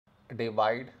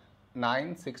divide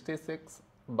 966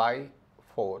 by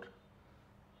 4.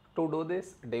 To do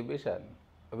this division,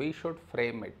 we should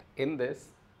frame it in this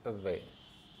way.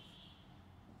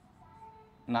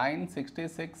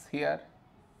 966 here,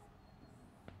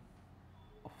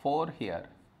 4 here.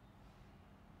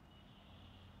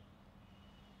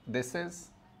 This is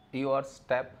your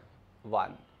step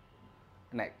 1.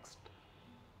 Next,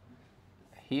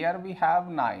 here we have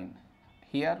 9,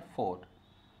 here 4.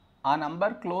 A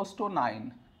number close to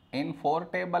 9 in 4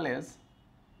 table is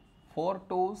 4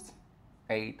 2s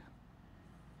 8.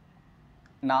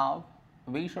 Now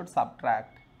we should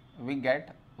subtract, we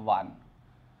get 1.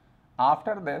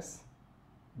 After this,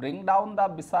 bring down the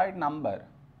beside number,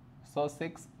 so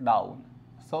 6 down,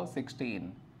 so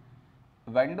 16.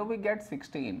 When do we get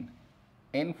 16?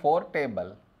 In 4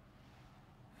 table,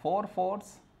 4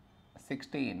 4s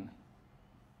 16.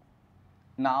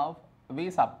 Now we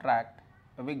subtract,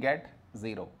 we get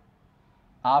 0.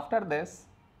 After this,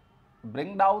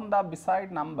 bring down the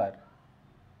beside number,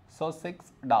 so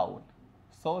 6 down,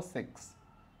 so 6.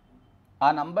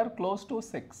 A number close to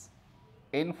 6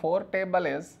 in 4 table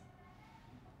is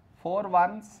 4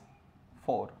 1s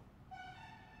 4.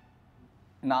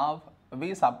 Now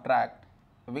we subtract,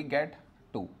 we get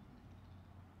 2.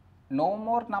 No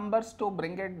more numbers to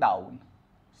bring it down,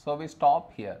 so we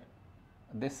stop here.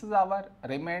 This is our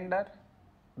remainder,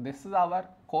 this is our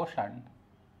quotient.